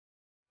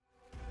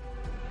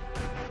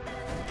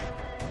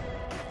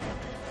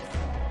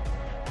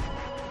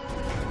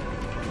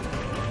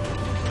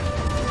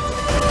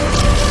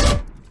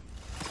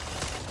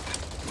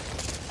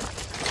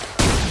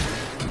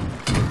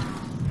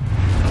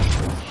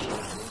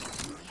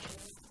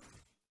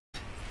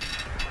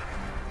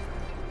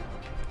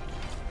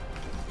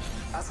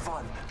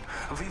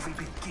We will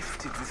be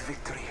gifted with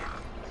victory.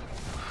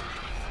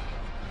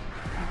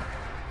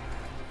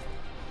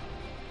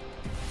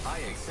 I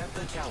accept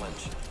the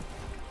challenge.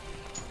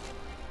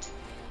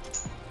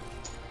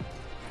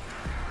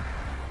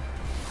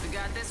 We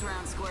got this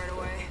round squared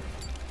away.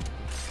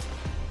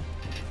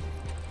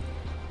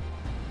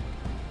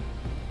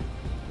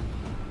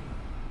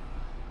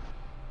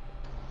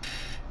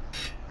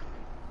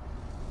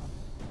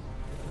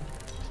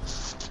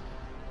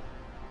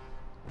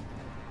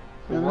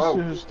 Yeah, this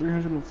dude has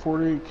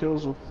 348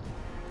 kills with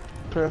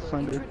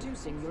Pathfinder.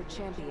 Introducing your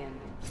champion.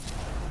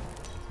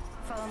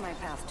 Follow my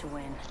path to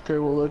win. Okay,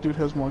 well that dude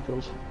has more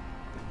kills.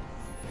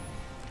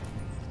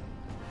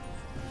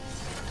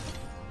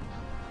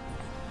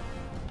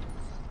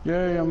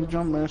 Yay, I'm the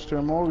jump master.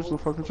 I'm always the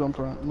fucking jump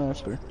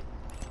master.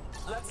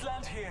 Let's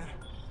land here.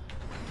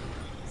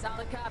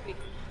 Solid copy.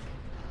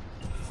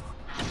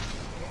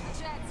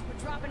 Jets,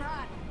 we're dropping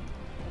hot.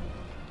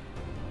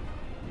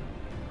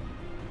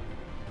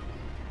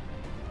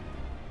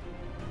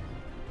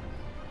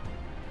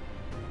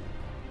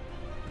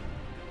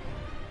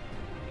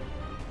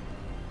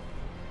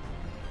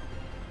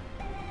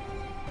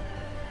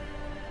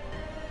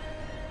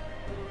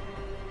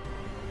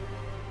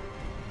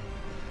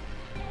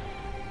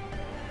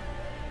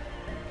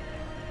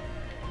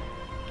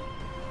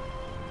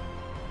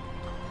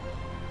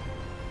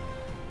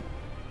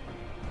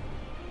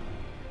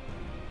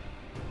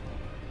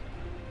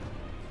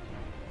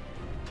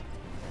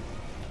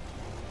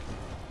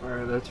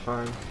 Alright, that's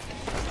fine.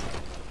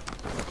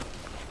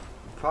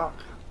 Fuck.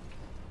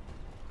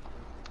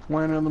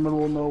 Land in the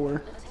middle of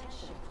nowhere.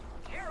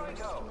 Here we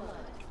go.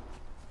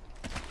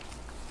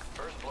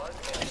 First blood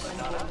and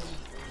not us.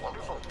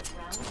 Wonderful.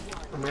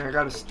 I mean, I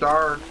got a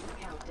star.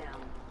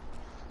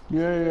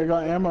 Yay, I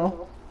got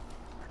ammo.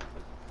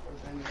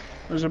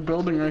 There's a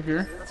building right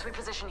here. Let's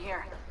reposition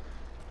here.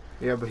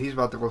 Yeah, but he's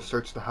about to go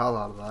search the hell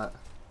out of that.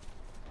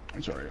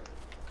 It's alright.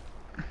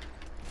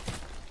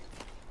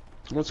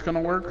 What's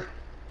gonna work?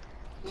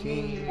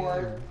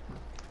 Teamwork.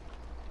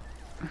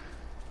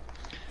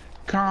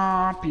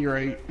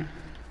 Copyright.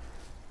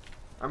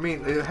 I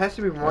mean, it has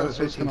to be more than That's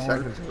what's 15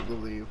 gonna seconds, I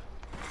believe.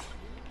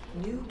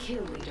 New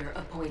kill leader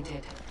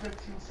appointed.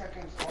 15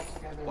 seconds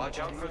altogether. Watch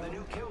out for the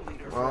new kill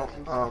leader. Well,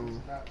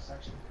 That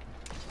section.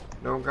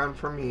 no gun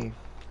for me.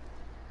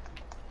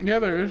 Yeah,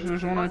 there is.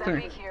 There's one right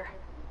there.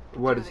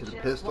 What is it, a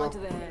pistol? One to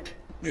the head.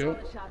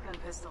 Yep. Shotgun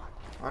pistol.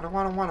 I don't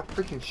want a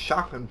freaking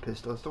shotgun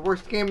pistol. It's the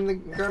worst gun in the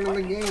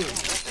game.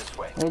 This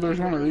way. Well, there's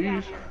one of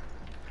these.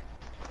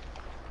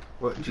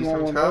 What, If you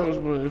want G7 one of those,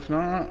 Scout? but if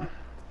not,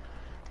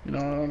 you know,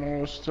 I don't know what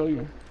else to tell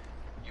you.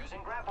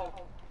 Using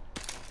grapple.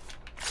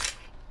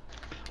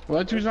 Well,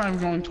 that dude's not even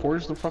going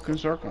towards the fucking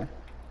circle.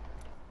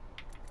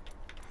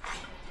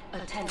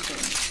 Attention.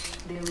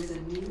 There is a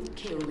new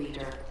kill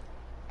leader.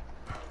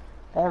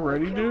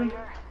 Already, dude?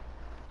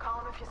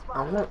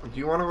 Do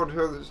you want to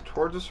go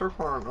towards the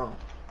circle or no?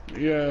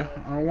 Yeah,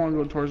 I don't want to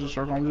go towards the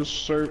circle. I'm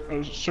just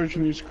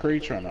searching these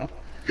crates right now.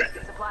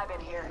 Supply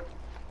bin here.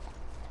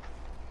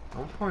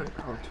 Don't point it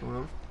out to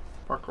him.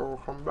 Fucker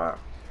will come back.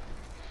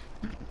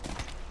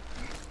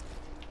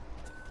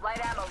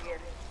 Light ammo here.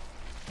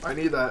 I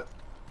need that.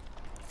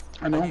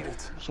 I know, need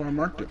it. so I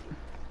marked it.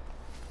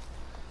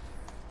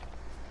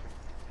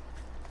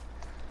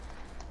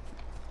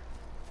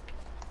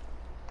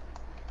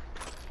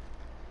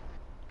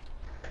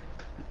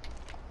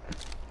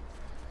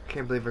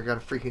 Can't believe I got a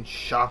freaking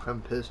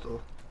shotgun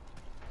pistol.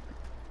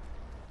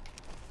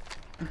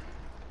 Give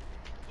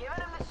it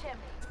him the chimney.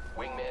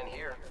 Wingman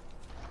here.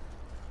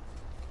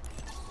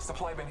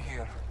 Supply bin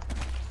here.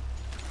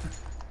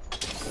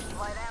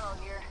 Light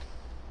ammo here.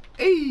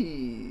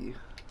 Hey!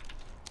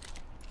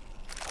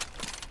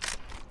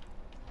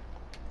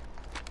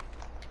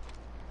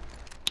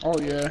 Oh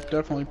yeah,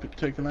 definitely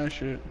taking that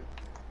shit.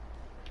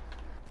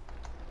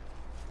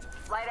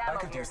 Light I ammo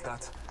could here. use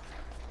that.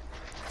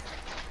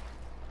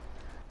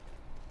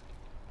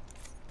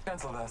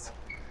 Cancel that.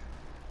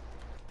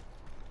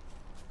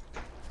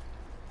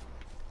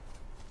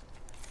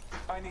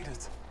 I need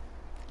it.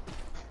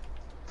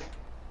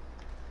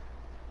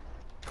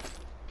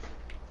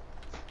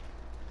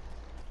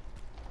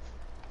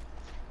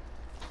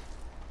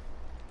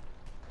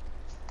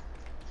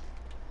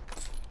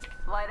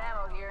 Light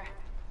ammo here.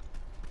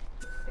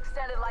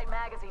 Extended light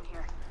magazine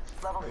here.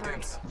 Level 3.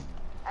 Thanks.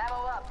 Ammo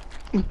up.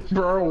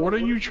 Bro, what are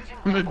you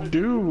trying to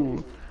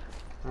do?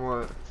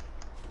 What?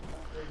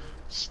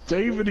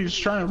 David, he's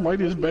trying to light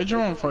his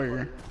bedroom on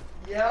fire.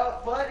 Yeah,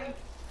 buddy.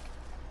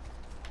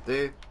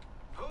 Dave?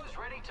 Who's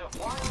ready to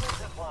fly on the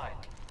zip line?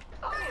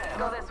 Oh yeah.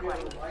 Go this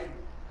way.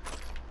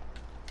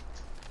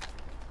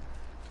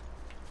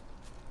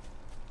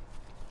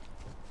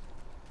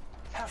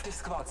 Half the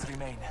squads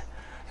remain.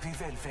 We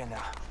will win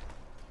now.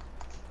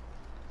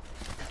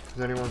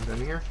 Has anyone been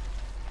here?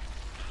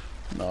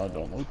 No, it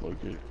don't look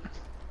like it.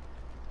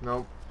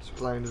 Nope.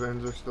 Supply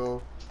bins are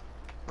still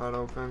not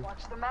open.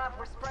 Watch the map.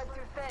 We're spread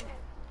too thin.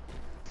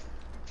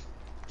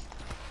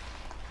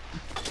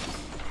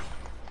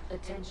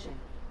 Attention.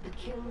 The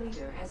kill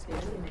leader has been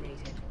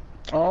eliminated.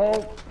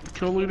 Oh,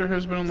 kill leader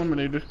has been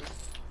eliminated.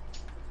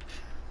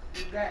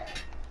 Who's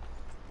that?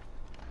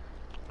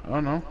 I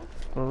don't know.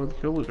 Whoever the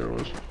kill leader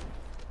was.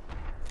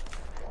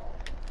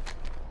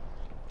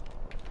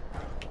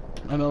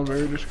 I know,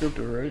 very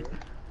descriptive, right?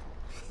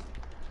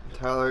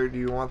 Tyler, do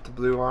you want the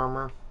blue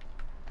armor?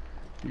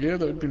 Yeah,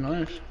 that'd be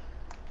nice.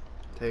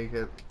 Take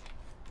it.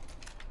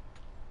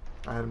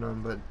 I have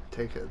none, but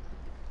take it.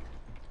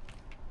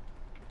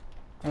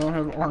 I don't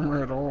have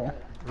armor at all.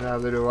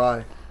 Neither do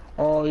I.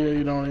 Oh yeah,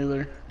 you don't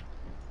either.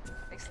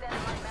 Extended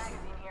light magazine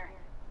here.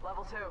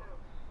 Level 2.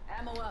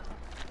 Ammo up.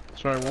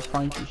 Sorry, we'll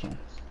find you some.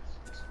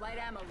 Light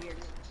ammo here.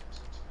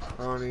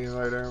 I don't need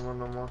light ammo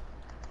no more.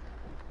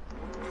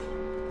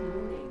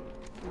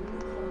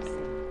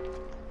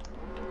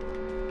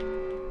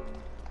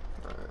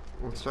 Alright,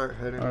 we'll start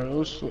heading. Alright,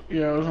 let's.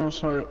 Yeah, I was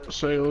gonna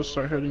say let's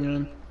start heading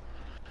in.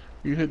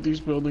 You hit these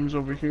buildings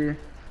over here.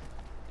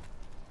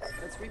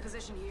 Let's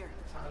reposition here.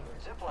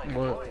 Zipline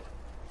What? deployed.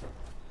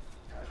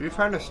 If you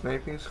find a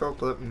sniping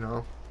scope, let me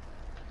know.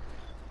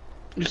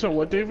 You said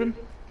what, David?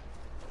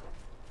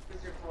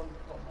 Is your phone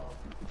called mom?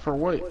 For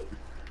what?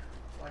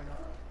 Why not?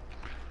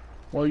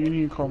 Well, you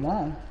need to call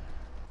mom.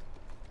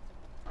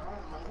 I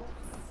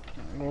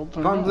don't know. Well,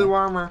 then Found no. blue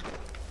armor.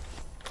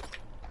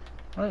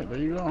 Alright, there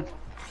you go.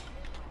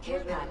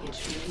 Care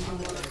package.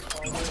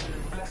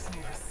 Bless me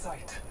with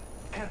sight.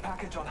 Care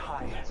package on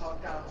high.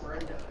 Talk down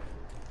Brenda.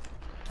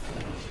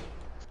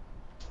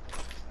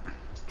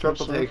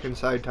 Triple What's take up?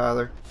 inside,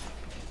 Tyler.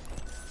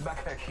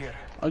 Backpack here.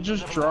 I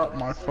just dropped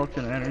my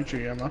fucking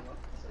energy ammo, So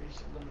you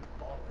should limit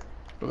baller.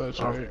 but that's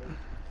Oh. alright.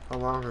 How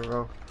long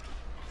ago?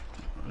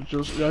 I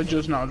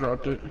just now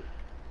dropped it.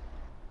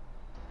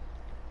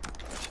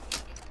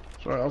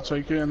 So I'll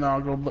take it and then I'll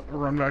go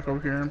run back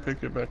over here and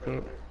pick it back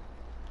up.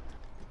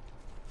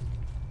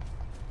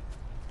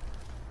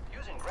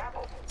 Using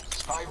grapple.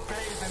 I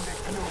bathe in the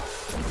blue.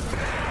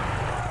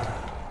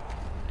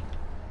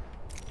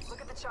 Look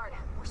at the chart.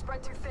 We're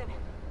spread too thin.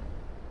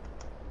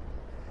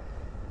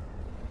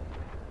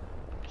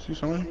 See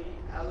somebody? See,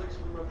 Alex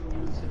would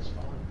never use his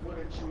phone.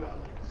 Wouldn't you,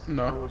 Alex?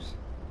 No.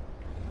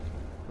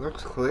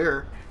 Looks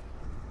clear.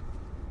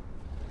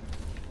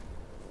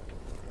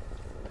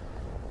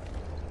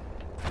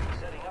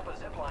 Setting up a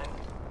zipline.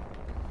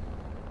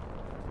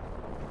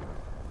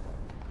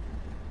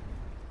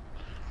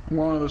 I'm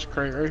going to this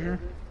crate right here.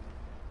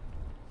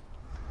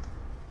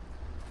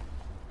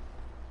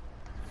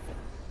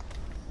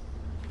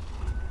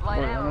 Light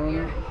Wait, ammo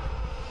here.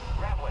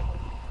 Grappling.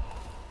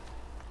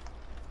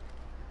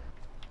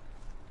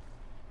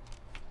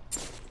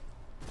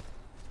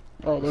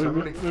 Oh,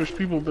 Somebody- there's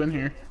people been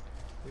here.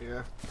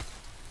 Yeah.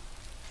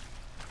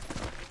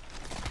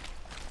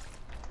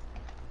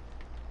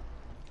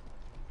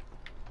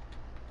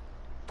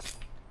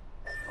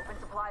 Open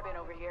supply bin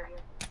over here.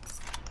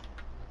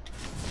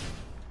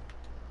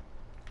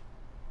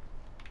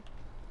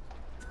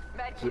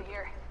 Medkit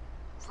here.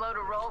 Slow to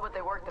roll, but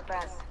they work the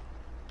best.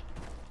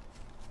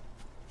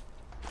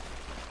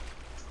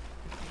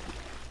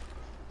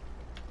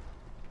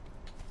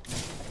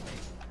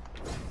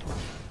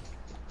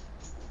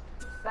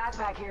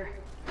 Backpack here.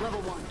 Level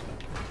 1.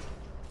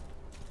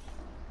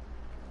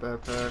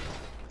 Backpack.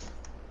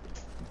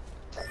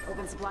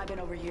 Open supply bin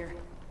over here.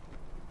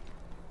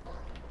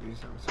 Use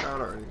some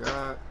scout, already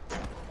got.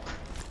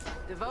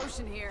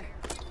 Devotion here.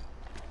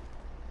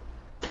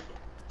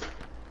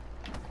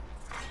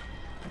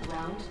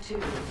 Round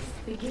 2.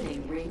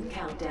 Beginning ring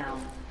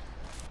countdown.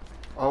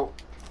 Oh,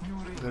 New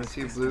ring did I is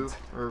see distant.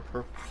 blue or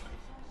purple?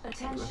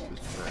 Attention.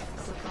 This is red.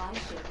 Supply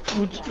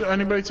ship. Would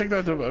anybody take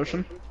that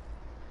devotion?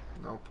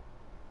 Nope.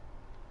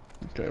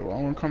 Okay, well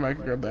I'm gonna come back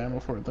and grab the ammo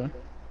for it then.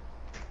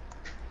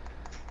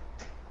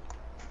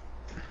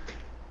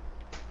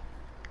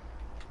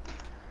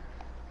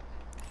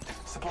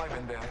 Supply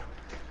bin there.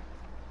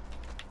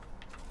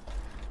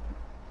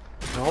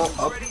 No,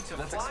 up. Ready to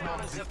Let's fly on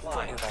a explore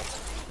zipline.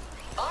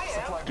 that. I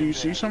am. Supply Do bin you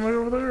see there. somebody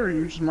over there, or are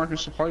you just marking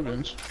supply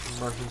bins?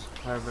 Marking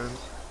supply bins.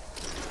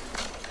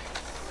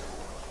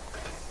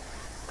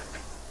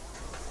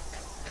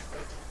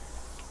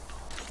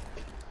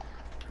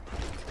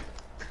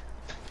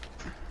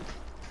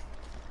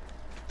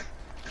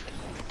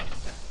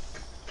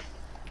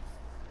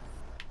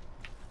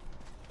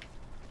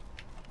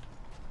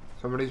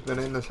 Somebody's been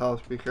in this house,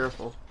 be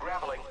careful.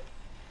 Grappling.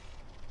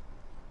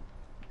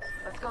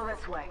 Let's go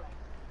this way.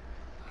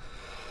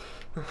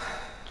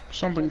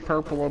 Something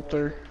purple up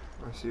there.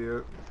 I see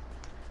it.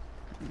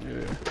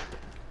 Yeah.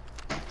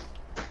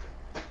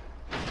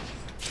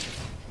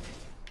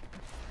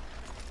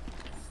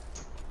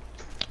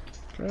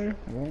 Okay,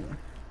 well.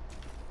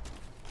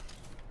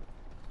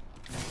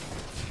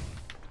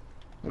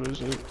 What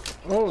is it?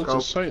 Oh, it's a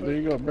Scope. sight. There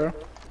you go, bro.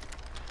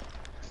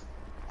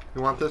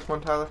 You want this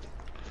one, Tyler?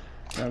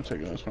 Yeah, I'm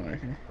taking this one right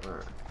here.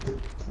 Alright.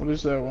 What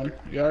is that one?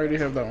 Yeah, I already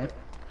have that one.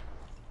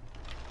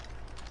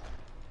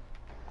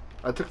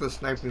 I took the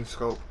sniping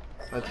scope.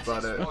 That's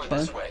about it. Explore fine.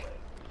 this way.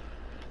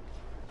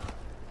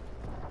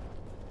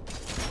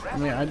 I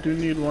mean, I do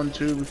need one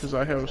too because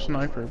I have a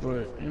sniper,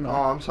 but you know, Oh,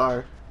 I'm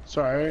sorry. it's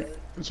alright.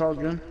 It's all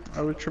good.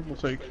 I would triple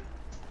take.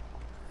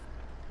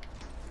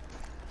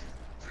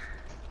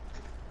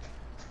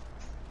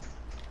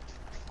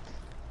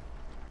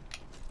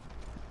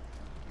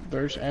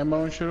 There's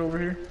ammo and shit over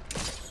here.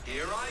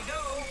 Here I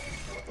go.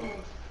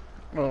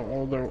 Oh,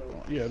 well, there.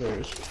 Yeah, there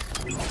is.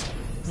 I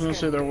was gonna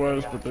say there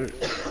was, but there.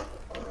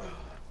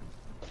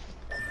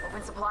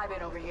 Open supply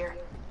bin over here.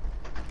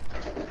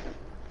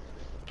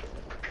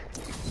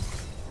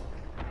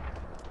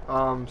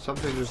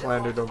 Something just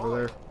landed over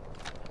there.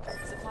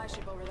 Supply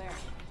ship over there.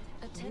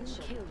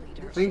 Attention. Kill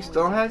leader. Thing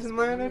still hasn't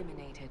landed?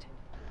 eliminated.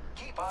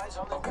 Keep eyes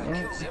on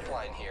the zip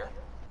line here.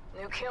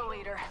 New kill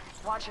leader.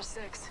 Watch your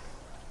 6.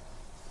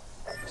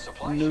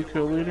 Supply New ship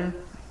kill over leader?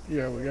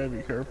 Yeah, we gotta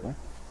be careful. there.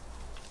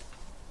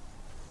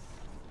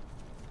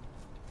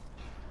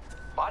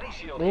 Body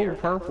shield Oh, here.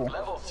 purple.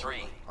 Level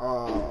 3.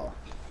 Oh.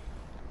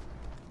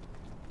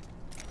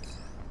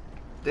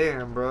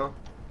 Damn, bro.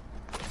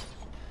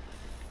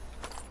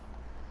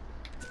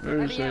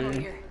 There's Heavy ammo a.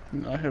 here.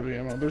 Not heavy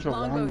ammo. There's a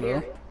Longbow longbow.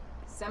 here.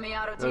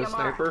 Semi-auto Is that a DMR.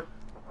 sniper?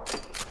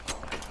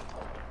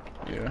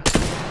 Yeah.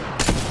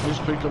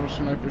 Just picked up a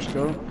sniper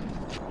scope.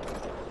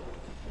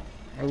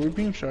 Are we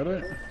being shot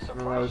at?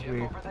 Supply that was ship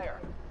me. over there.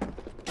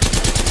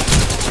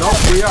 No,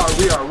 we are. I'm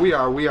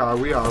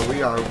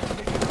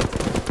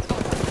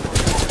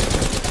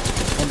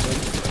dead.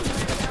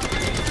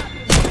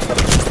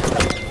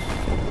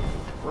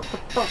 What the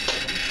fuck?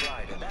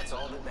 Tried, and that's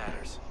all that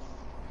matters.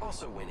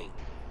 Also winning.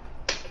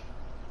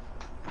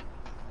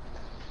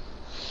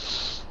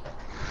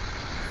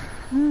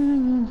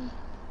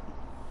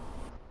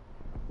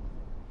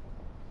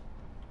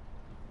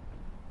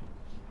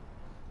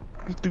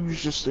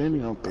 Dude's just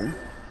standing out there.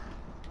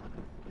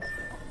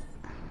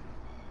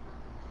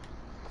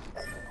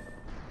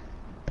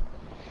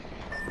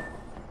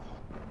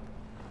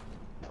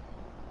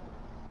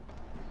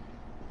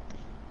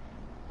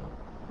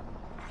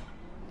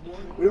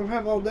 We don't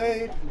have all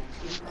day.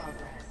 In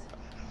progress.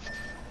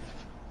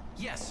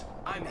 Yes,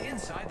 I'm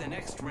inside the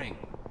next ring.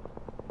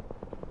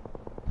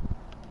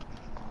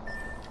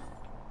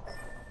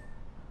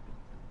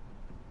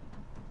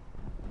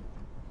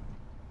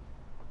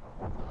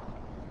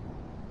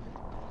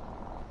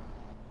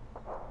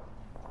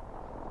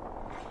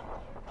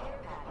 Care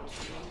package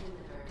being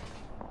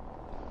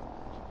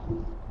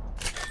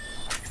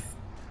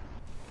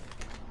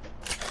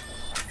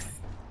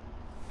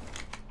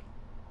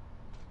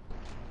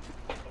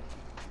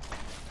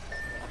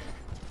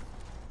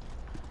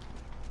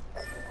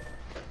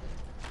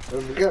delivered.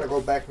 We gotta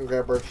go back and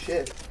grab our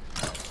shit.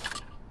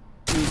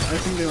 I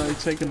think they might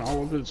have taken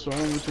all of it, so I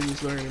don't think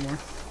it's there anymore.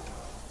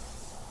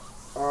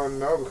 Oh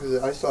no,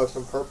 because I saw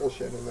some purple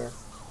shit in there.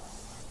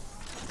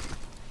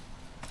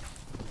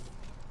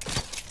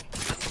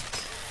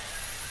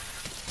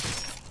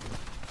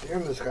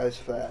 Damn, this guy's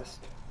fast.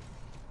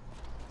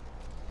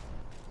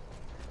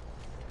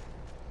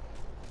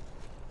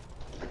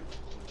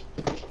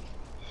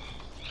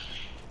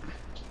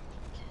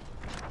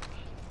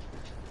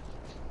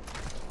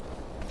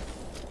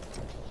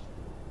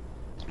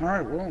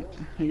 Alright, well,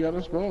 he got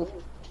us both.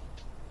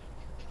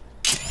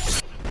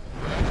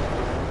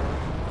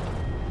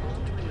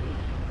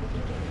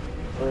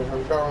 Alright,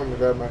 I'm going to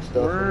grab my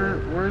stuff.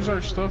 Where's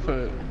our stuff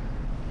at?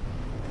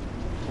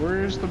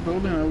 Where is the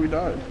building that we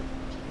died?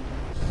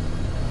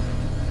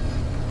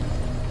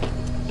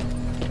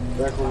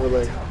 Back over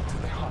there. To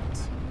the hunt.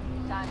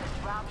 Time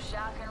to drop,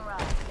 shock, and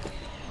run.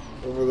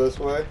 Over this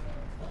way.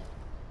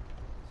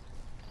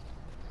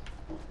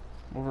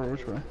 Over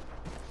which way?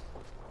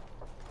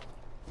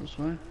 This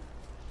way?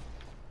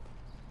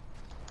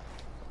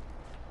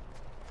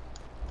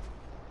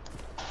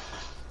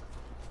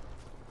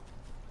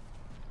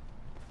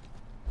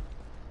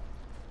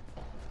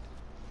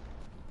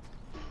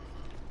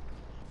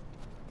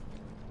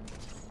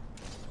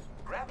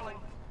 Grappling.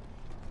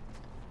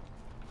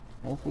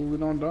 Hopefully we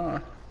don't die.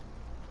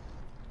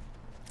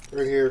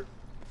 Right here.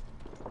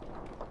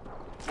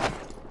 I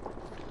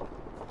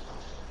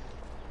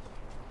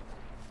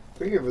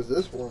think it was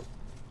this one.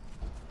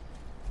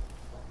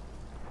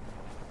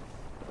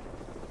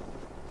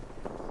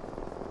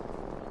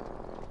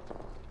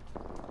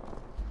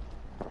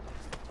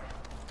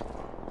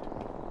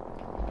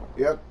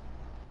 Yep.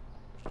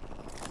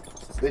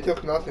 They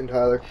took nothing,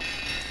 Tyler.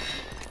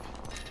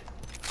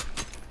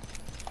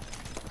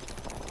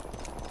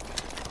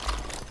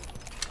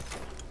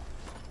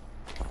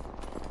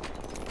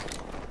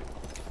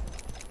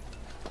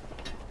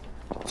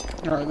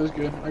 Alright, that's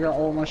good. I got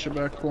all my shit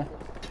back, cool.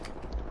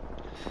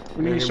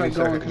 We need to Yeah, give me start a going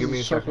second, because give me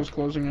the a second. circle's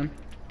closing in.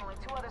 Only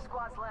 2 other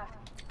squads left.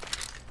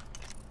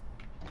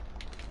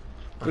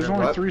 There's Okay,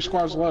 only what? 3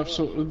 squads left,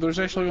 so there's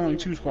actually only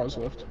 2 squads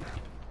left.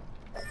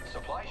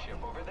 Supply ship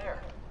over there.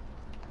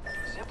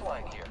 Zip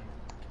line here.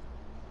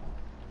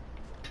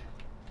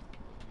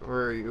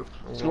 Where are you?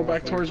 Let's go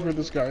back towards where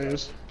this guy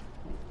is.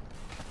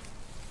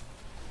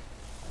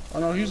 Oh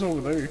no, he's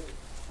over there.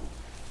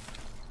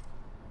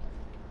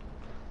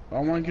 I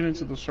want to get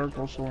into the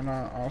circle so we're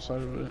not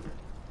outside of it.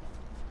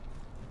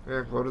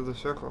 Yeah, go to the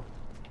circle.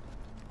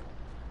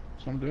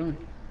 That's what I'm doing.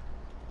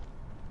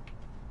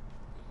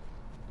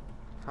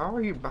 How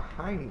are you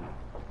behind me?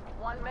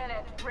 1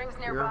 minute. Rings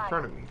You're nearby. in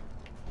front of me.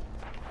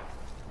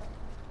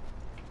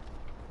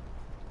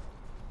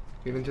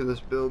 Get into this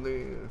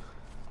building.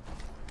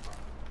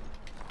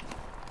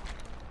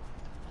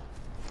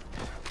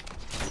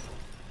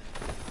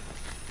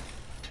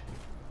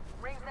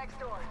 Rings next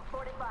door.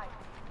 45.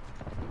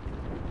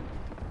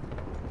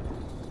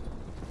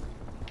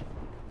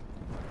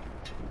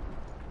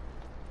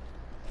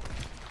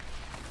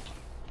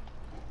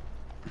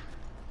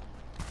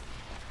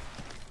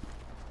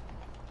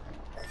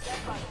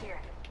 Dead box here.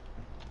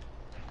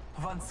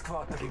 One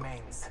squad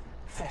remains.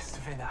 Fest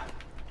winner.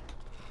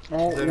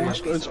 Oh,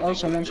 it's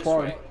us on one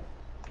squad.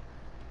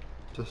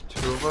 Just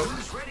two of us?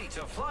 Who's ready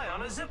to fly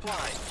on a zip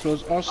line? So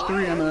it's us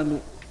three and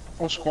then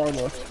a squad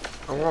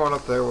left. I'm going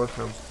up there with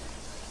him.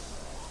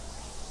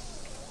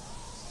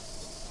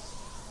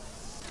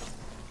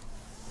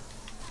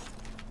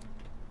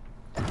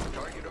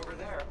 Target over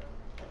there.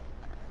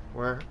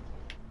 Where?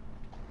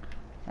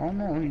 I don't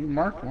know, you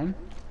marked one.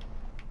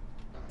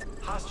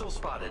 Hostile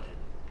spotted.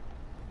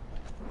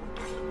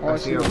 Oh, I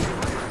see him.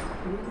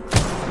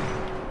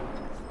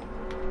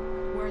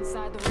 We're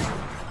inside the ring.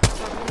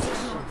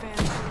 Positional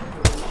advantage.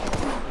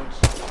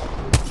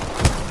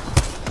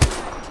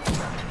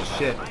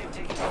 Shit. I am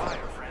taking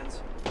fire, friends.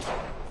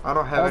 I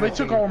don't have Oh, they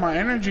anything. took all my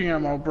energy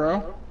ammo,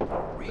 bro.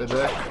 Did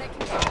they?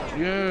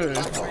 Yeah.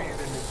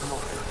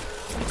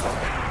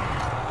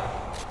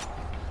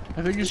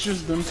 I think it's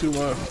just them two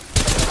left.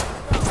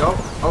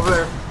 Nope, over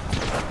there.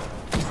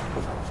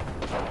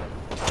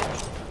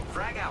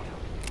 Frag out.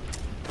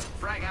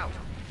 Frag out.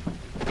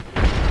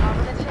 Top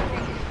of the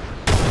chimney.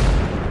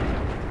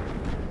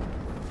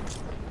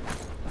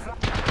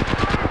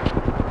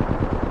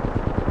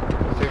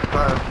 Take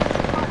fire.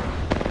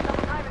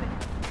 Double timing it.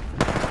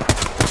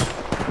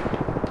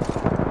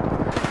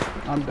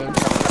 I'm dead.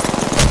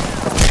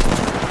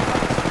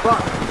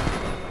 Fuck!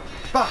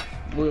 Fuck!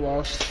 We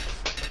lost.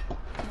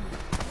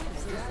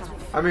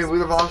 I mean, we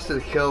lost to the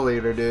kill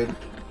leader, dude.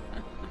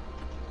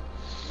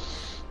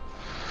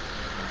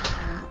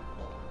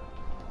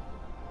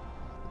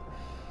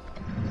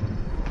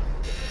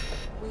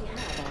 We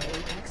have our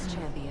Apex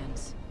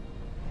champions.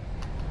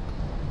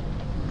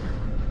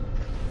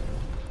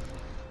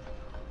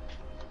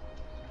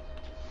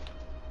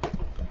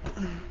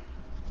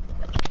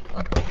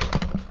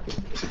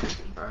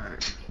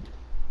 Alright.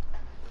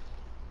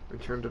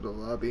 Return to the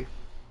lobby.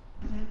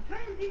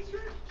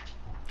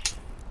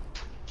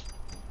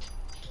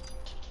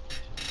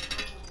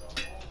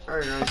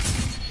 Alright, guys.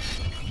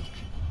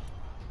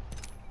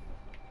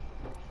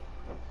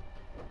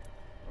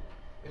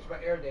 It's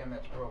my air dam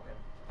that's broken.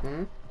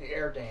 Hmm? The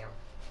air dam.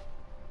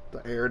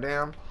 The air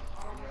dam?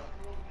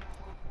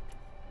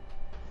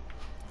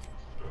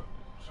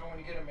 So when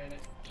you get a minute.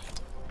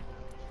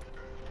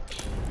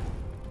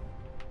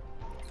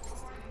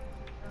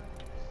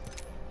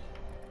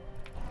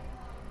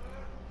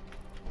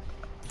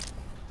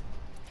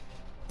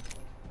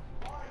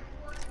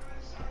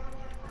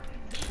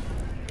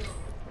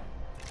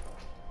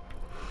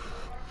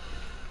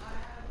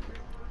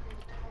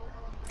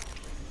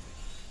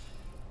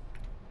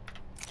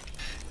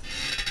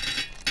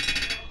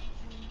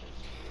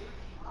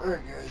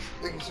 Alright guys,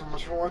 thank you so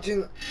much for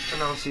watching,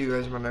 and I'll see you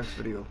guys in my next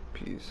video.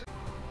 Peace.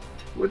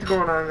 What's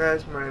going on,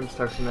 guys? My name is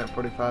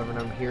TuxinNet45 and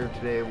I'm here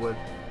today with,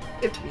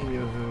 if you knew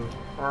who,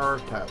 or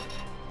Tyler.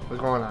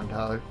 What's going on,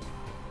 Tyler?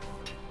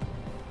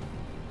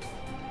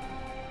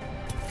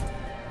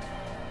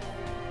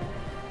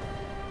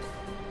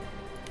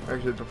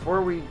 Actually,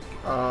 before we,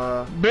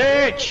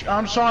 Bitch!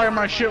 I'm sorry,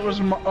 my shit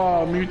was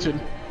muted.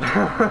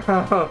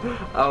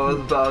 I was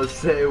about to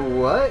say,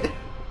 what?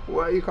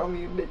 Why you call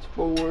me a bitch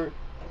for?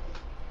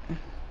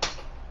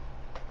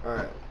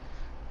 Alright.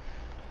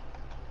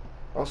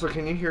 Also,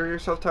 can you hear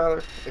yourself,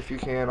 Tyler? If you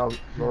can, I'll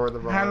lower the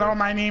volume. Hello,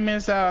 my name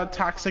is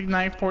Toxic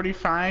Knife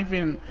 45,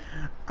 and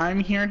I'm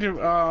here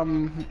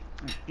to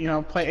you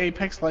know, play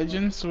Apex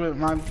Legends with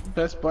my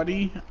best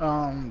buddy,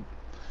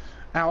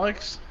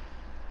 Alex.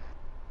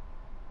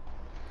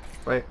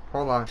 Wait,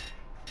 hold on.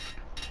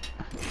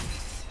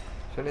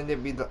 Shouldn't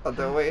it be the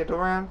other way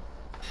around?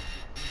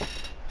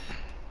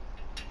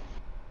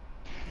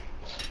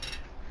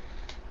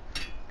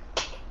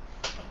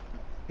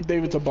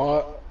 David's a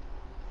bot.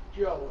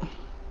 Yo,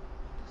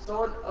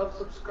 someone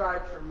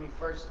unsubscribed from me,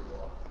 first of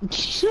all.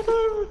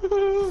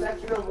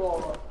 Second of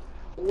all,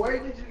 where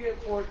did you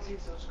get 14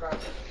 subscribers?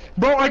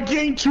 Bro, I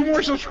gained 2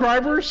 more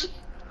subscribers.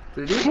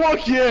 Did you?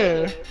 Fuck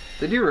yeah.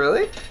 Did you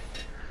really?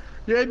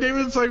 Yeah,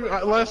 David's like,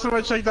 last time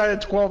I checked, I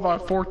had 12, I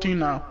have 14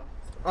 now.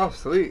 Oh,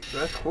 sweet.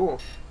 That's cool.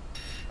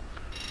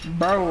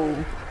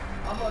 Bro.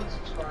 I'm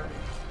unsubscribing.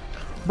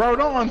 Bro,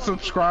 don't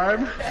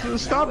unsubscribe.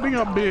 Stop being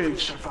a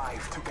bitch.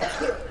 Survive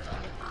together.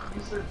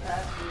 You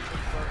surpassed me.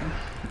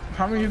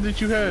 How many did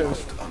you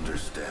have?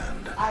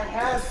 Understand. I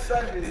have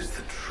 7 Is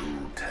the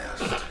true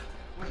test.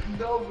 with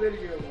no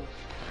video.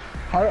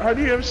 How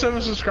do you have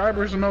 7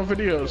 subscribers and no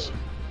videos?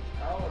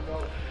 I don't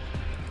know.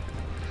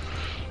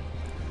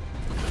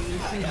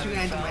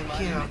 Subscribe to my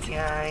channel,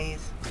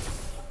 guys.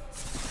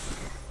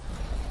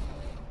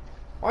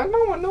 Why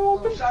no one no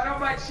open? Shout out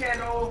my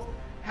channel,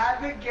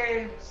 Havoc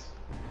Games.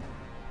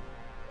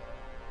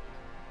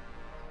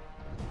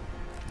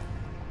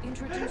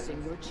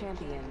 Introducing your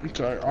champion. I'm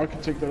sorry, I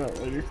can take that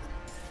out later.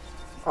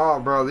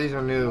 Oh, bro, these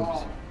are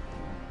noobs.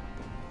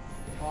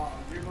 Oh,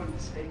 you're gonna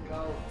take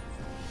out.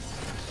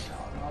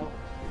 Shout out.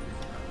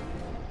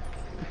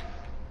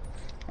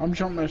 I'm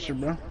jump master,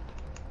 bro.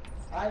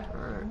 Alright,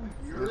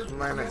 let's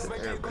land at the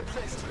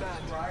airbase.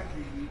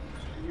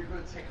 You're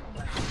gonna take out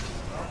my.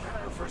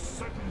 Prepare for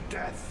sudden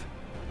death.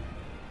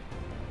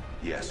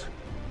 Yes.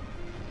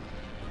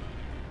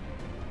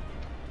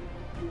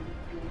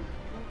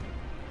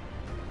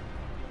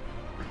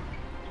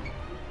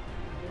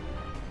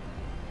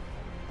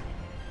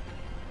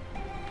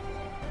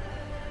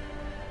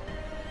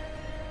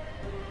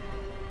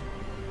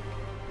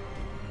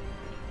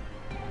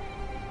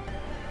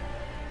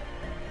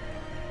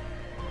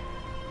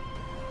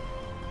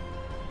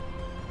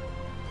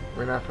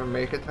 We're not gonna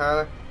make it,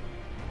 Tyler?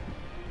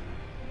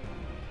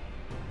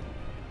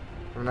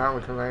 If not,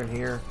 we can land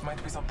here.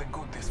 Might be something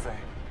good this way.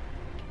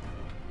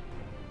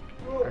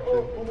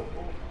 Actually.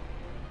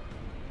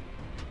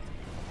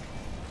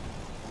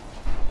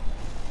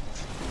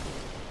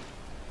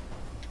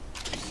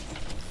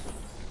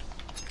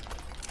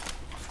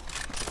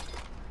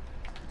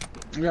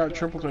 I got a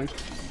triple take.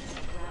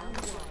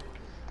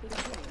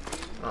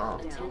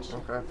 Oh,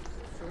 okay.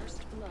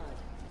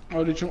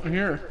 Oh, did you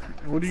here?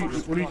 What do you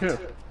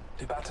hit?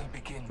 The battle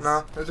begins.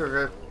 No, it's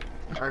okay.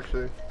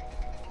 Actually.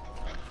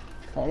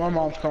 Oh, my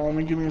mom's calling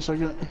me. Give me a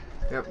second.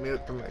 Yep,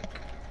 mute the mic.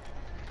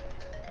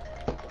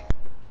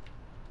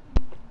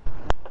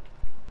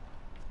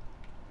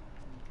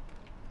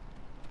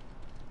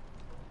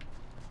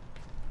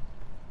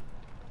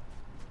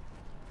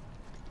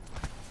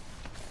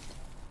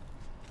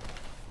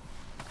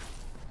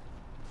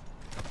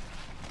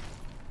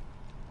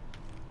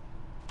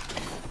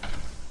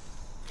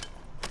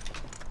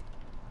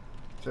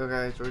 So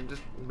guys, we're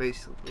just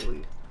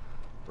basically,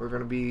 we're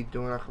gonna be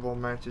doing a couple of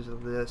matches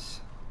of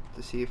this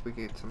to see if we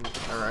get some,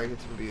 or I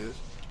get some views.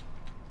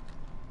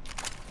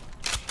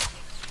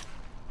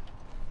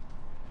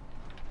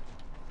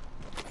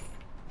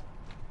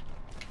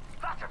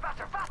 Faster,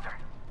 faster, faster!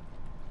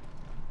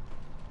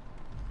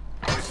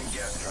 Placing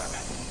gas trap.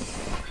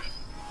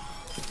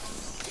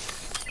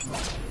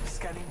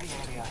 Scanning the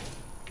area.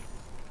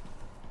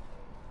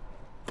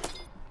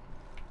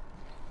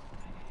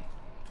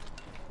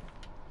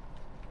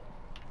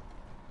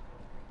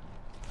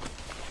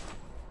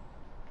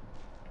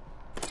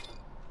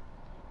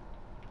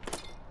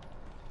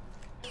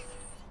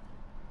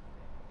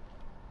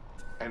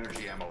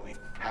 Energy ammo.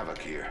 Havoc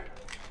here.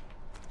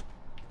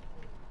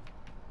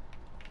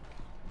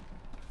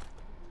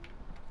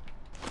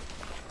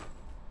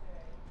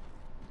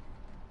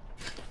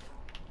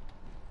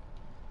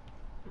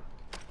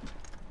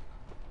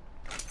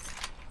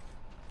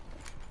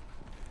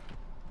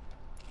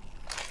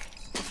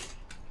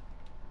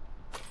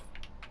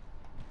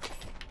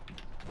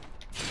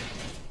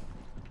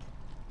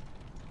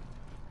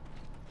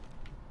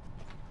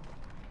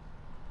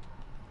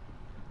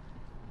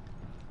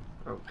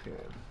 Okay.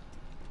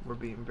 We're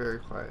being very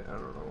quiet, I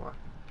don't know why.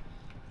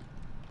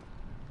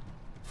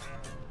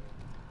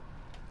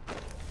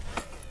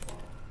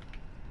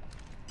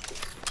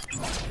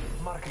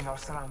 Marking our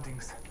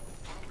surroundings.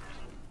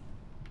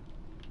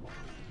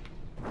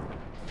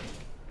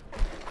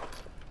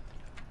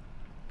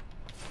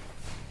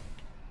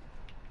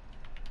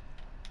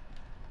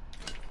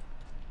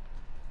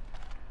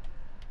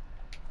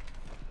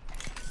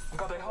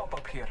 Got a hop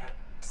up here.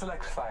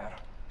 Select fire.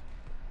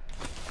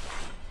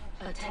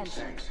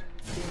 Attention. Thanks.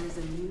 There is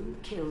a new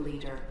kill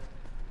leader.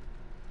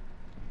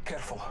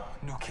 Careful,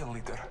 new kill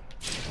leader.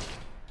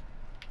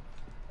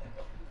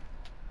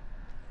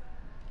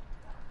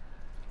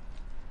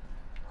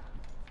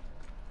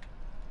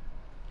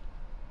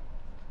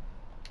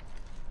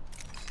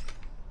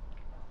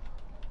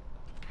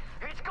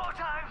 It's go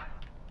time!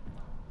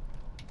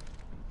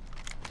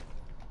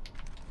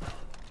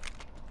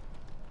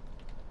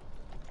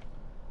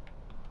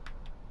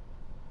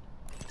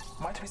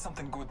 Might be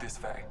something good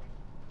this way.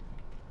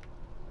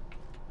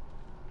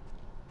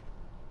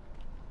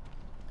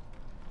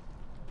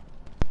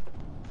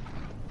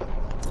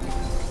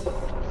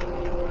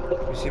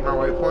 You see my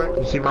waypoint?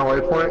 You see my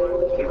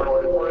waypoint? See my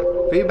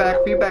waypoint?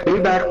 Feedback, feedback,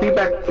 feedback,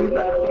 feedback,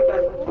 feedback, feedback.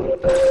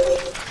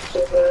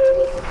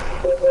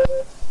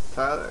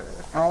 Tyler.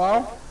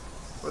 Hello?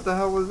 What the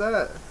hell was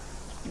that?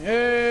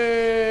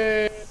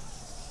 Yay!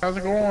 How's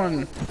it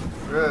going?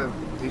 Good.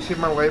 Do you see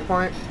my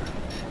waypoint?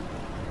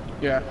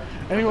 Yeah.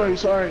 Anyway,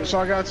 sorry. So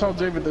I gotta tell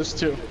David this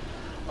too.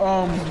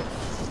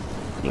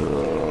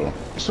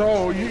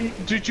 So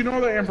did you know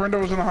that Aunt Brenda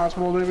was in the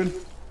hospital, David?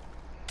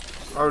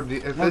 Oh,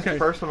 if it's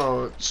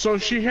personal. So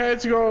she had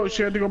to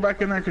go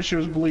back in there because she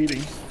was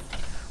bleeding.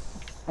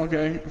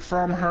 Okay,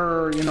 from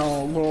her,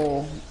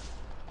 little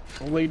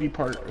lady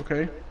part.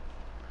 Okay.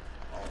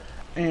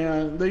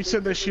 And they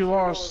said that she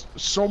lost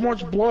so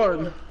much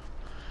blood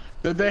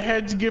that they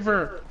had to give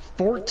her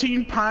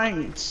 14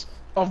 pints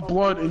of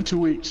blood in 2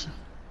 weeks.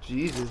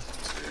 Jesus.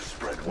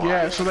 Spread wide.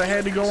 Yeah, so they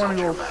had to go in and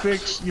go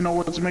fix, you know,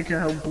 what's making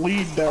her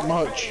bleed that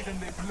much. Even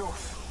they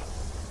bluff.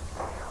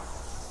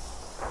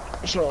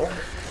 So.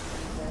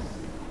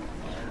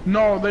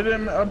 No, they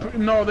didn't.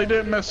 No, they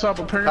didn't mess up.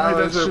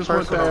 Apparently, that's just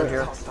what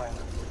that.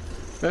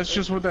 That's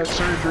just what that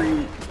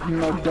surgery, you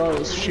know,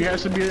 does. She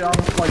has to be on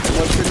like blood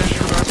thinners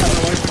for the rest of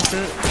her life and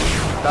shit.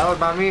 That was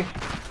by me.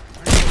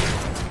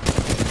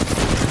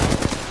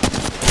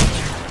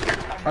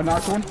 I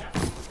knocked one.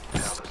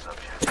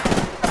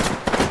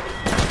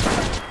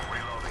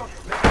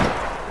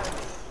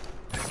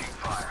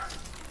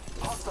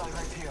 Hostile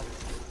right here.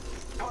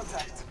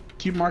 Contact.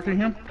 Keep marking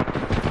him.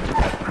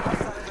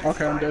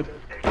 Okay, I'm dead.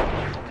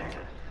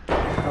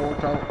 That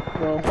worked out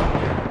well.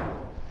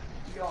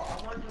 Yo,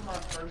 I want to do my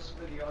first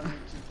video on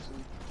YouTube too.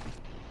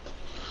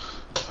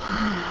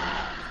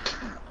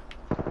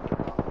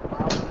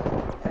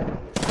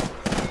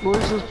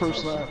 Where's this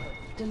person at?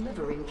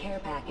 Delivering care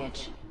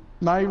package.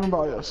 Not even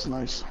by us.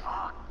 Nice.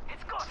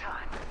 It's go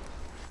time.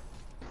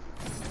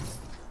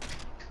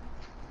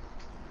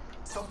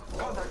 Some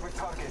contact with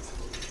target.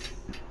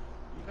 You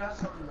got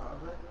something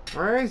of it?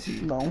 Where is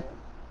he? No.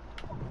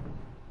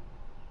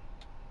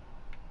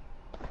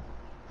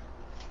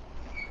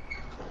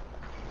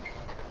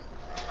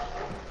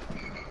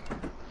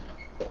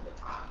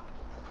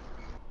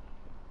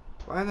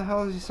 Why the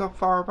hell is he so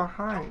far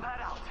behind?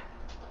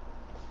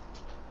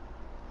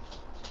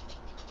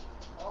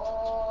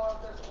 Oh,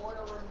 there's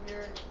oil in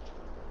here.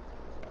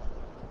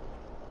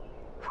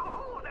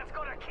 Ooh, that's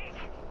gonna kick.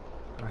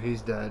 Oh,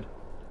 he's dead.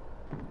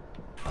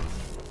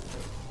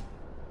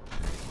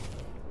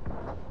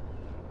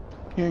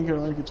 He ain't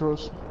gonna make it to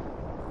us.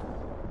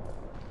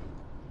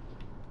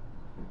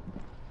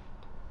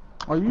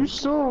 Are you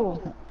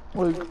still,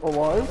 like,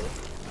 alive?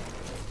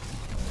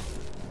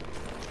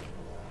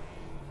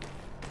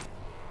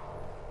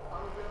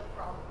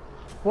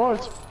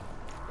 What?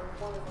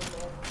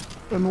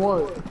 And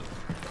what?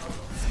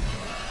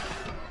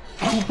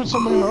 You put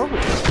something in the oven.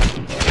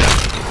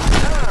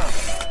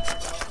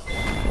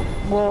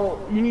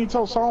 Well, you need to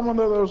tell Solomon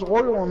that there's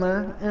oil in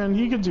there, and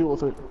he can deal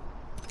with it.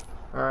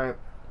 Alright,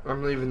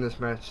 I'm leaving this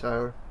match,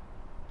 Tyler.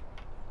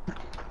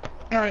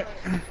 Alright.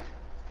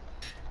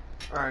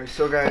 Alright,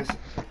 so guys,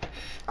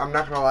 I'm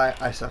not gonna lie,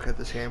 I suck at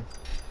this game.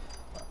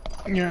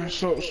 Yeah,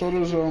 so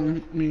does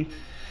me.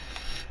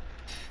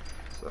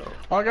 So,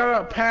 I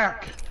got a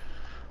pack.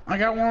 I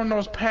got one of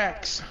those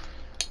packs.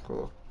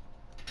 cool.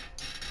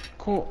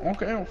 Cool.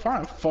 Okay, well,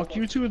 fine. Fuck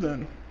you too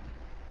then.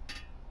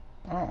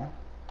 Oh,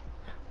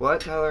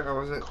 What, Tyler? I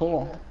wasn't...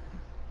 cool.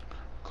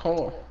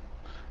 Cool.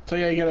 So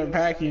yeah, you get a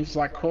pack and it's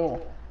like,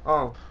 cool.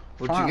 Oh,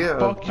 what'd Fine. you get?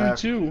 Fuck you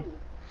too.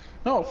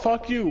 No,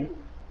 fuck you.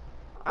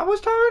 I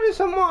was talking to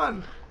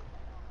someone!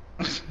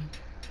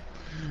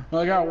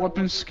 I got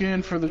weapon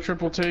skin for the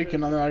triple take,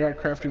 and then I got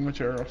crafting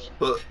materials.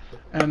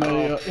 And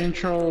a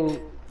intro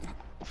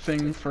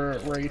thing for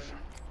Wraith.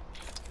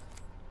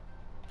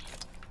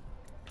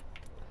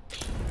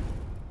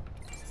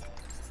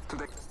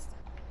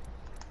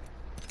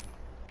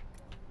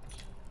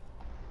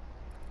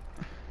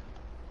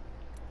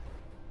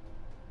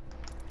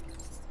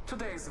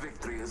 Today's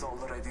victory is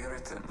already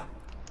written.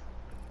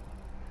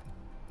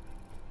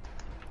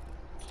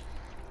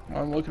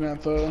 I'm looking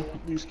at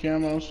these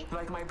camos.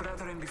 Like my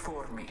brethren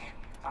before me,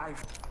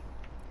 I've...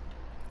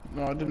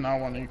 No, I did not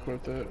want to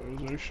equip that.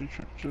 I was actually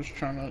just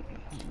trying to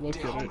look The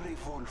at it. hungry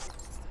wolf.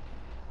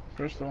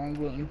 Press the wrong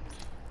button.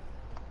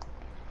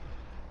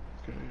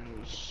 Okay,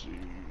 let's see.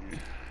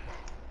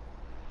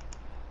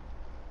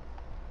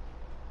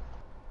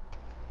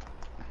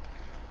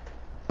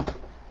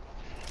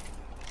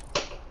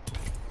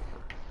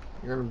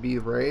 You're gonna be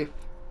Wraith?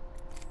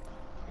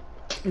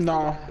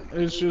 No,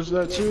 it's just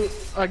that too.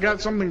 I got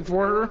something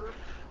for her,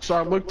 so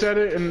I looked at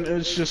it and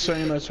it's just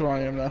saying that's who I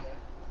am now.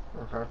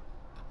 Okay.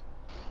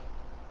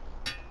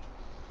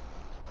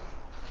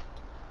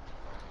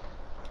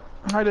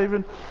 Hi,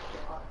 David.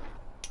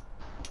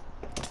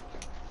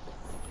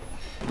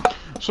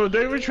 So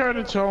David tried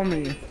to tell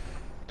me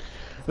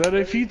that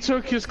if he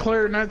took his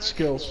clarinet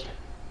skills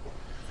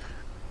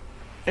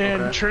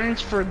and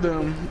transferred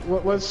them,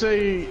 let's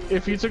say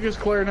if he took his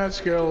clarinet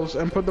skills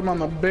and put them on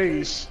the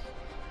bass,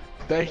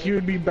 that he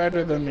would be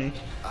better than me.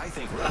 I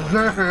think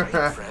we're great,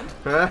 friend.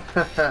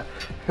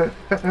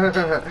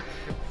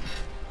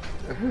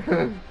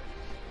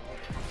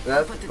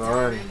 That's Put the fun.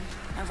 time in.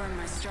 I've earned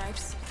my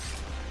stripes.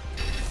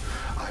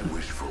 I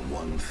wish for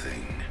one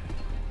thing.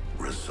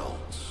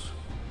 Results.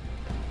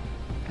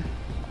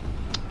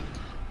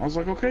 I was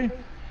like, okay.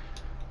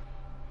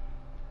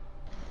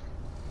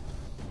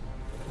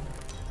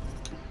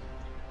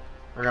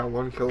 I got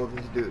one kill with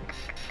this dude.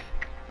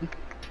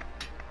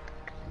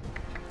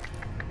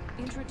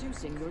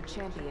 Introducing your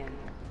champion.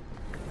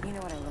 You know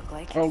what I look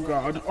like. Oh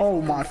god.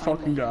 Oh my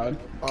fucking god.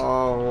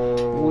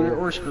 Oh.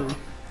 We're screwed.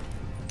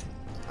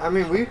 I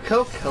mean, we've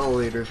killed kill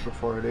leaders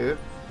before, dude.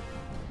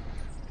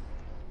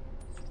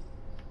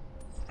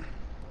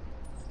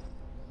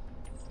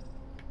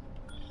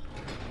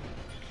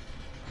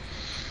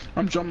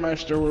 I'm jump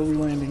master. Where are we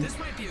landing? This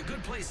might be a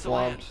good place to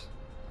Swamps.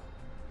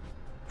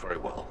 Very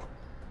well.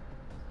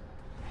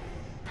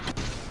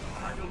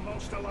 I feel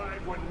most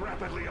alive when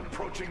rapidly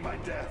approaching my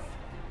death.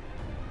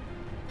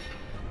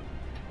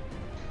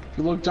 If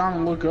you look down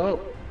and look up,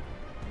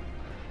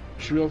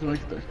 you should be able to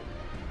make it there.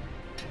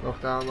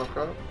 Look down, look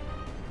up.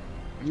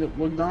 Yep,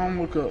 look down,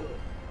 look up.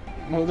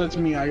 Well, that's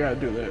me. I gotta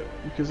do that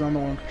because I'm the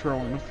one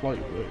controlling the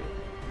flight. But...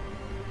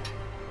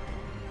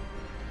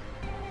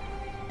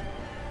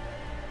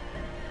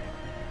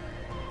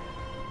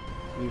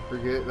 You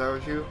forget that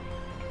was you?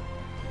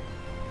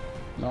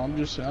 No,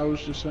 I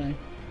was just saying.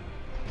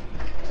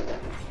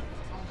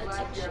 I'm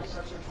glad you have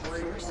such a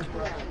great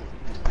umbrella.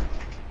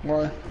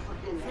 Why?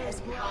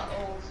 First blood.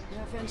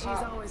 Yeah, Frenchies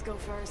always go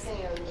first.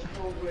 Hands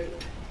filled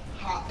with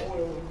hot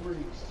oil and grease.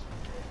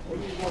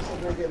 And you want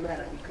someone to get mad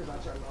at me because I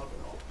turned the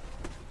oven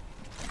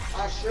off.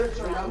 I should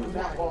turn the oven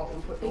back off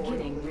and put the oil in.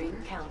 Beginning ring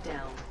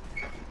countdown.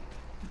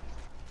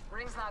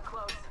 Ring's not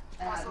close.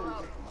 I Pass had them to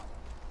out. take them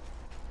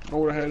out. I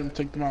would have had him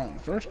take them out in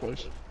the first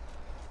place.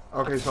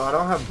 Okay, so I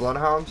don't have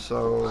bloodhounds,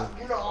 so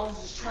You know, I was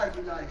just trying to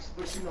be nice,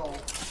 but you know,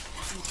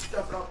 he's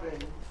stuck up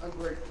and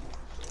ungrateful.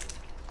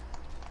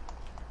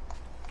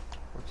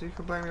 what's he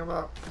complaining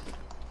about?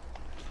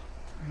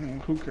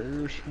 Who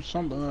cares?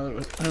 Something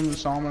that him and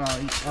Solomon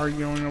are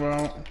arguing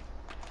about.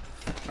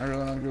 I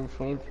really don't give a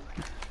fuck.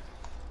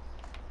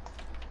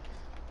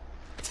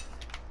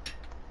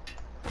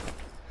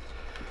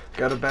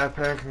 Got a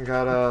backpack and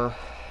got a...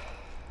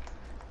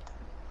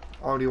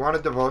 Oh, do you want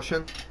a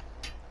devotion?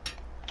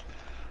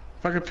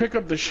 If I could pick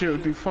up the shit, it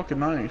would be fucking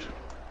nice.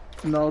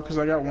 No, because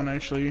I got one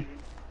actually.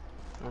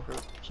 Okay.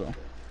 So.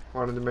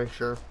 Wanted to make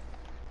sure.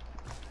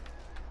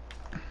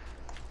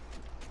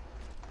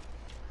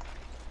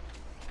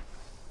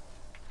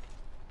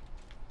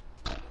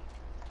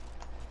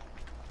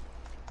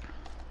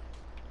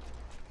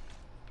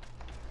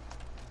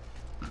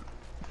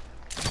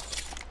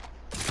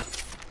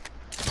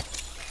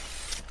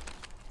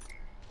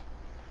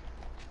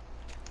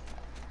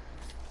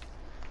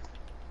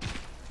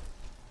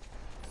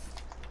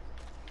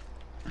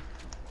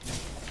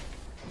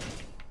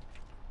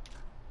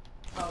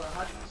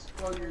 How do you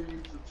spell your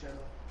YouTube channel?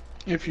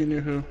 If you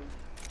knew who.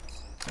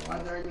 Are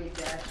there any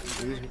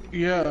dashes in it?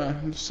 Yeah,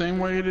 the same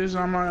way it is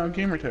on my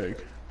gamer tag.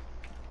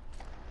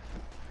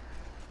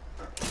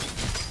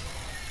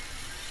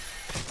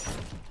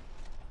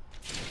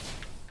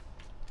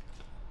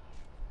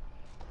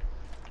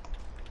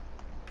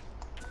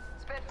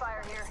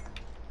 Spitfire here.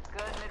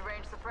 Good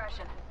mid-range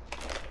suppression.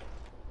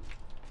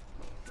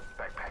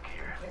 Backpack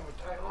here.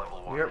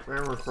 Level 1. Yep,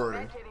 I'm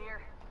recording. Med kit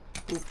here.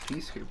 Ooh,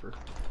 Peacekeeper.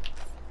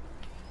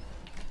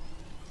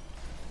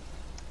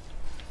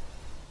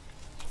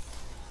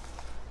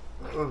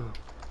 Ugh.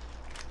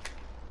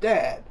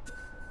 Dad,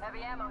 Heavy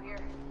ammo here.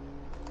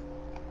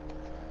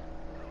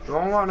 do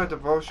I want a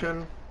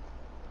devotion?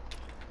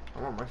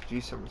 I want my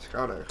G7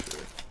 Scout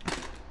actually.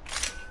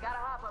 Gotta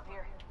hop up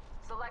here.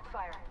 Select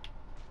fire.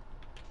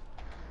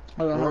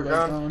 I don't More have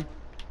that gun? gun.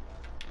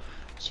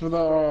 It's for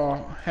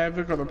the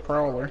Havoc or the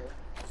Prowler.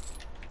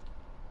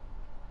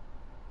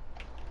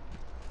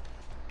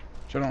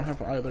 Which I don't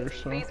have either,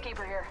 so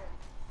Peacekeeper here.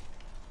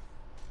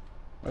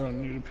 I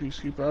don't need a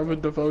Peacekeeper. I have a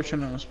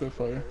Devotion and a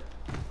Spitfire.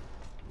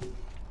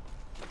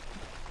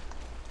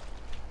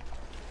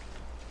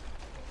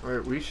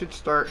 Alright, we should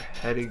start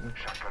heading.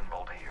 Shotgun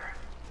bolt here.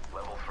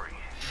 Level 3.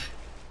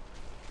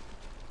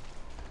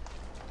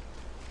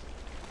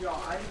 Yo,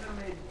 I even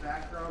made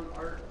background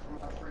art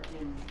for my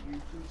freaking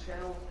YouTube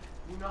channel.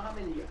 You know how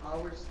many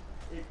hours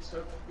it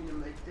took me to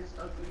make this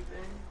ugly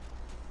thing?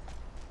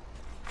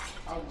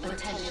 I was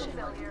Attention.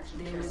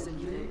 There is a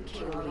new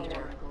kill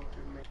leader.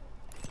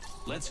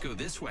 Let's go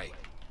this way.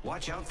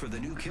 Watch out for the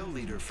new kill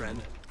leader,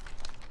 friend.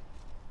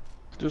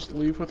 Just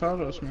leave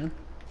without us, man.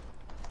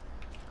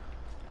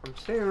 I'm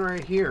staying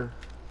right here.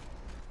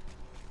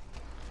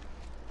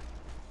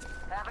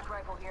 Havoc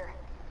rifle here.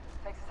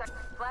 Takes a second.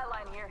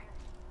 Flatline here.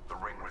 The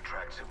ring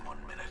retracts in 1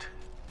 minute.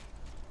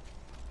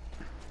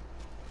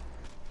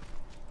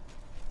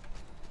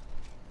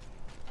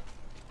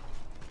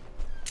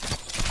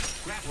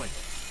 Grappling.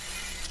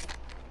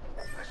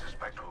 I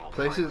suspect we will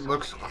Places find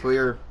looks something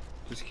clear.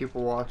 Just keep a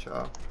watch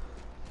out.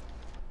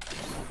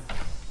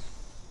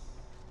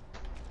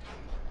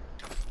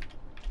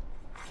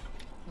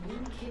 New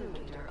kill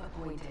leader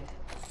appointed.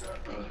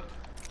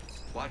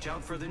 Watch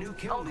out for the new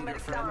kill Ultimate leader,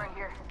 friend. accelerant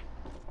here.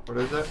 What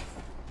is it?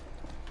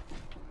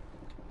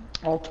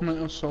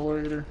 Ultimate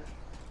Accelerator.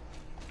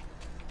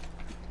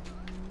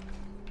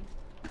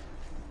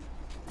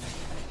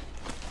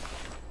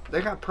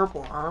 They got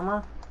purple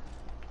armor?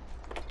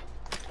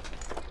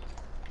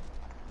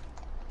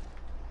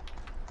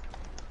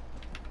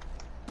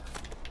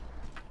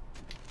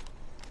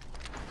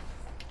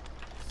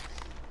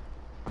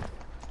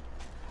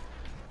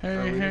 Hey,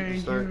 we need to hey,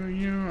 start-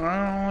 you, I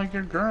don't like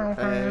your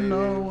girlfriend. Hey,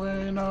 No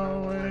way,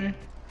 no way.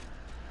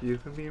 You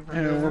can be my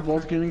And we're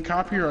both getting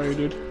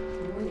copyrighted.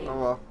 Warning. Oh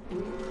well.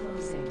 Ring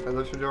closing. At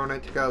least we're doing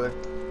it together.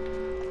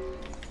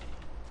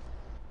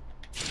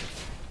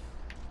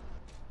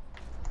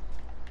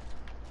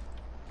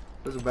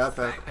 There's a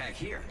backpack. Backpack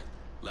here.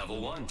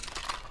 Level 1.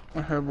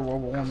 I have a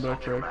level 1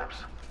 backpack.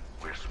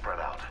 We're spread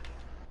out.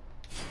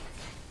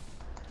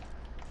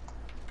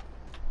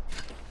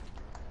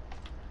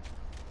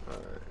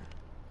 Alright.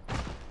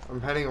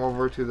 I'm heading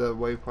over to the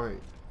waypoint.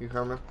 You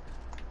coming?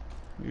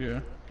 Yeah,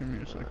 give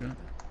me a second.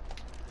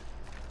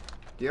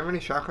 Do you have any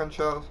shotgun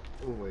shells?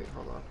 Oh wait,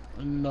 hold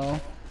on. No.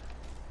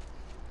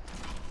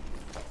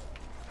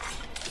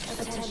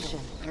 Attention.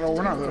 Oh,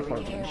 we're not that far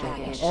from each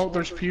other. Oh,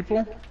 there's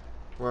people?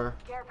 Where?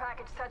 Care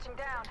package touching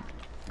down.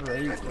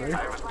 Right.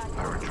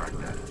 I retract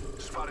that.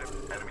 Spotted.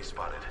 Enemy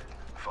spotted.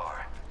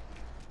 Far.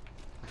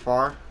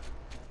 Far?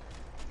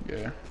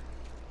 Yeah.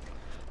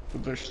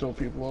 But there's still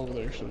people over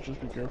there, so just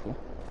be careful.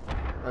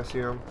 I see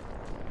them.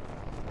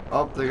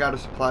 Oh, they got a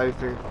supply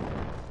thing.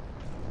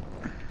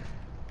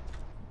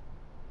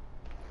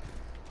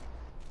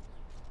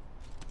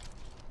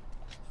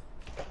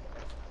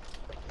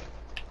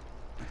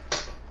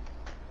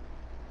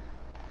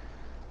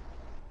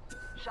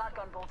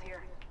 Shotgun bolt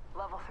here.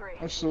 Level 3.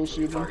 I still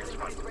see them.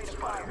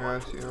 Yeah, I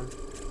see them.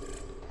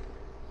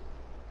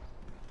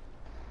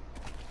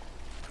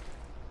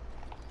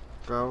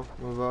 Go,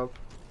 move up.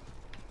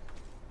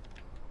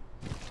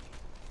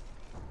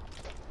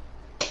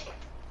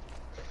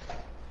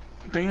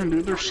 Damn,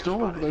 dude, they're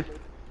still over there.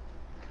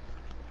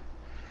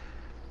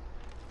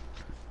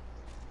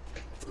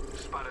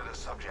 Spotted a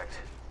subject.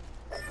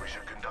 We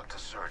should conduct a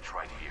search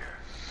right here.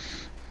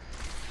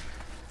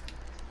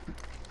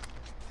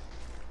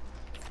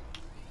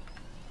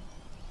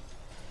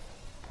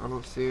 I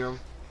don't see them.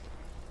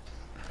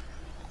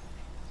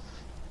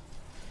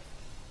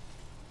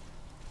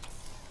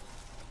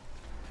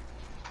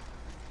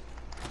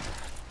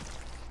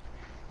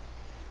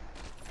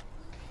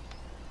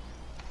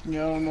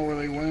 Yeah, I don't know where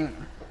they went.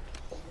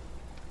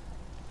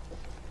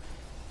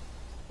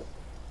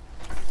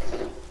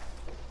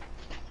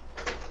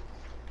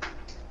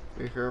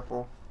 Be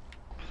careful.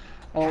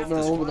 Oh, Half they're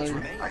the over squads there.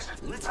 remain.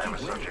 Let's I have a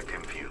keep winning. subject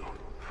in view.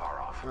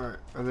 Far off. Alright,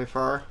 are they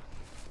far?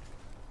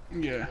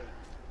 Yeah.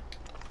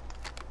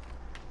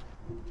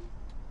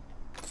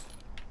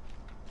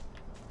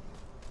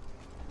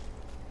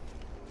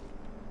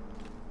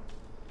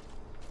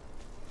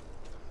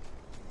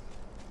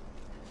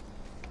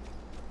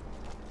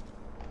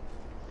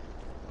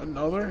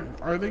 Another?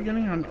 Are they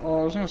getting an?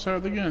 Oh, I was gonna say, are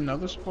they getting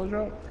another supply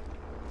drop?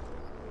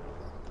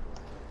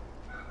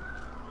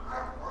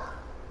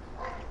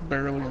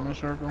 Barely in the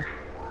circle.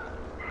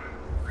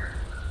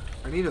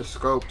 I need a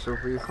scope, so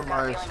if we come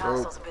by a scope.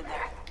 Hostiles have been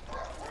there.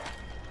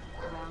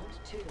 Round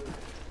 2.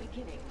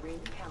 Beginning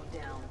ring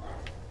countdown.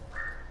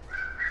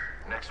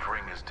 Next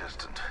ring is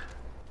distant.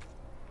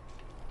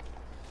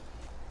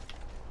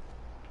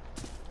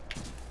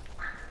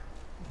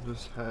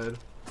 Just head.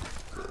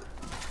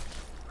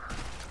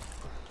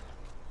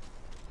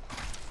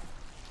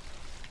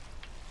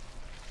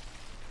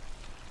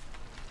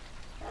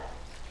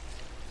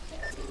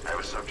 I have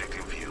a subject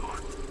in view.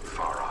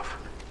 Far off.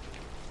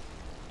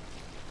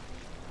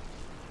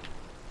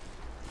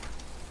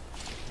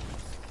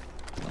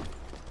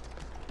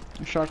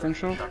 Shotgun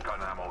shell? Shotgun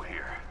ammo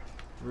here.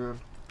 Good.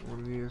 One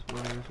of these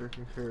monies I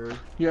can carry.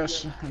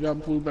 Yes, I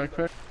got blue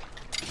backpack.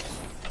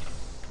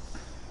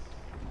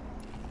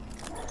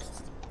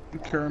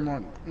 Carry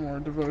more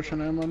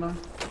devotion ammo now.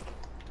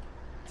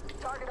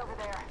 Target over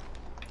there.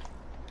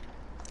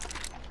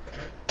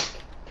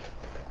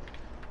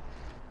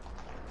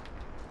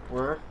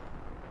 Where?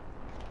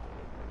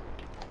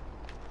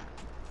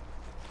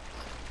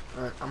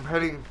 Alright, I'm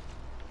heading.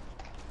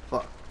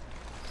 Fuck.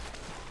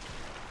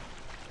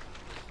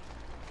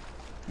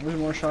 There's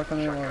more shotgun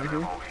ammo right here.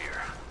 Ammo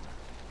here.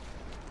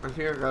 I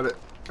think I got it.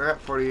 I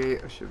got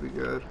 48. I should be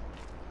good.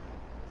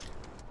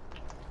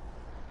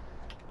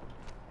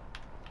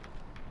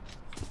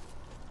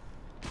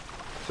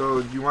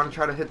 So, do you want to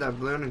try to hit that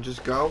balloon and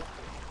just go?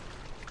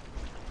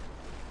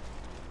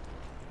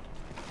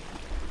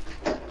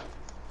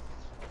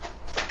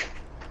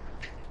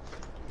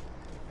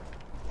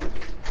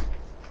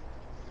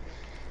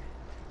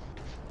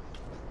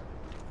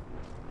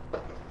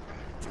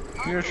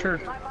 Yeah, sure.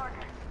 My marker.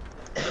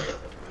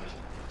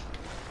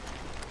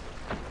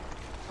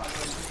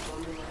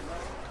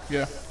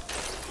 Yeah.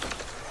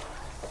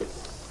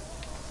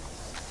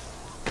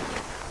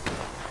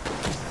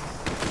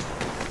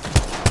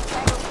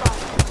 Tango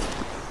spotted.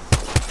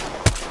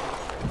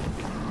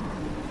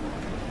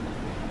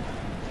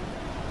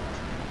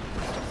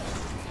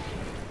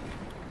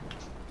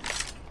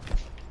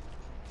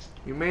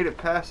 You made it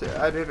past it.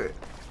 I did it.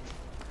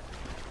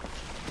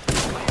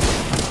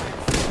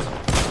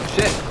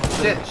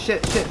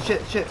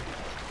 Shit.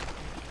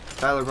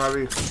 Tyler,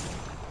 probably.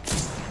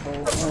 Oh, I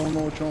don't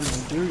know what you want me to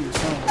do. You're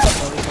telling me.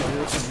 Sorry,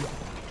 hear from you.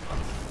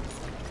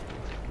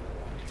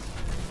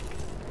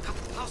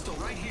 Hostile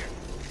right here.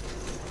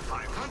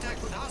 Contact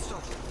with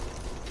hostile.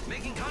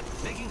 Making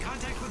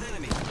contact with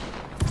enemy.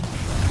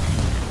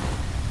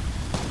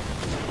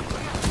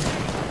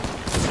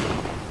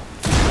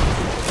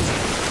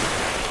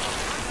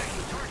 Contact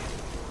with target.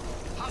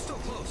 Hostile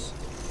close.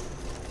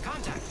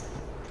 Contact.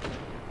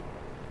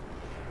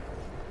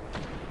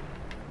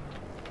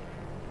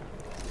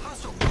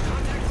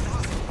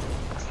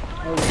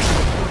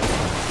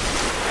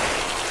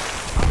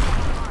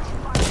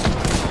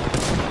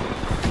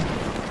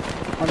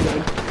 I'm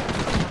dead.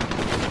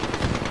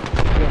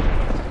 Yeah.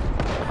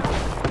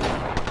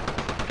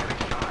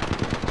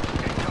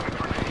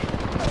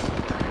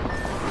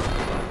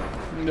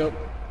 Nope.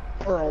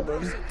 We're all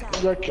dead.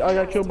 I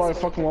got killed by a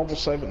fucking level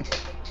 7.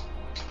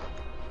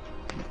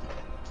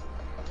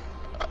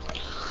 I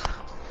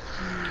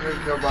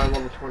got killed by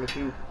level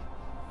 22.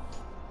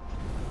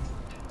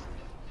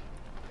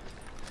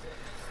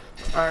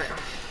 Alright.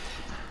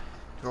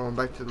 Going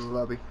back to the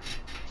lobby.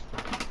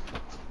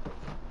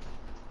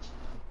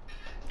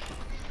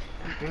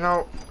 You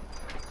know,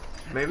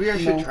 maybe I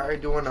should try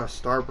doing a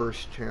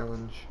starburst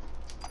challenge.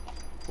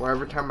 Where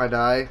every time I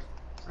die,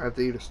 I have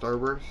to eat a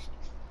starburst.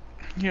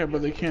 Yeah,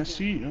 but they can't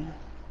see you.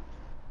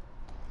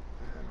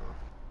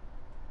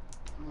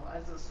 Why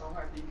is it so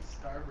hard to eat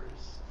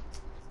Starburst?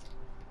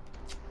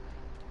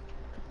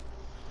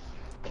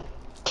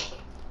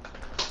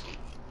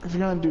 If you're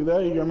gonna do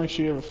that, you gotta make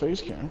sure you have a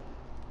face cam.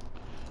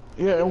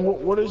 Yeah, and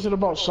what is it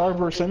about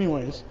Starburst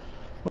anyways?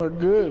 They're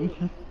good.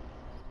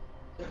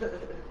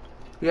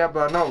 Yeah,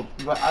 but no,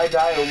 but I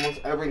die almost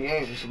every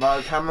game, so by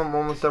the time I'm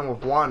almost done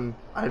with one,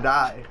 I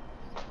die.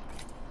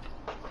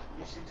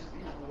 You should just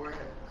eat warheads.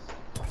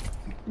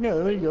 Yeah,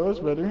 there you go, that's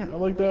better. I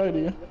like that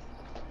idea.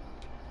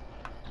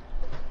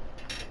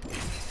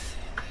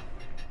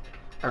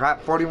 I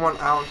got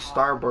 41-ounce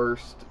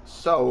Starburst,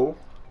 so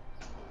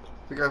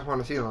if you guys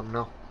want to see them,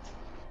 no.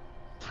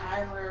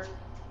 Tyler,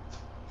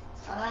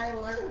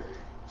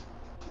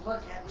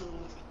 look at me.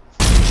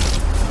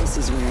 This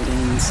is where it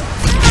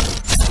ends.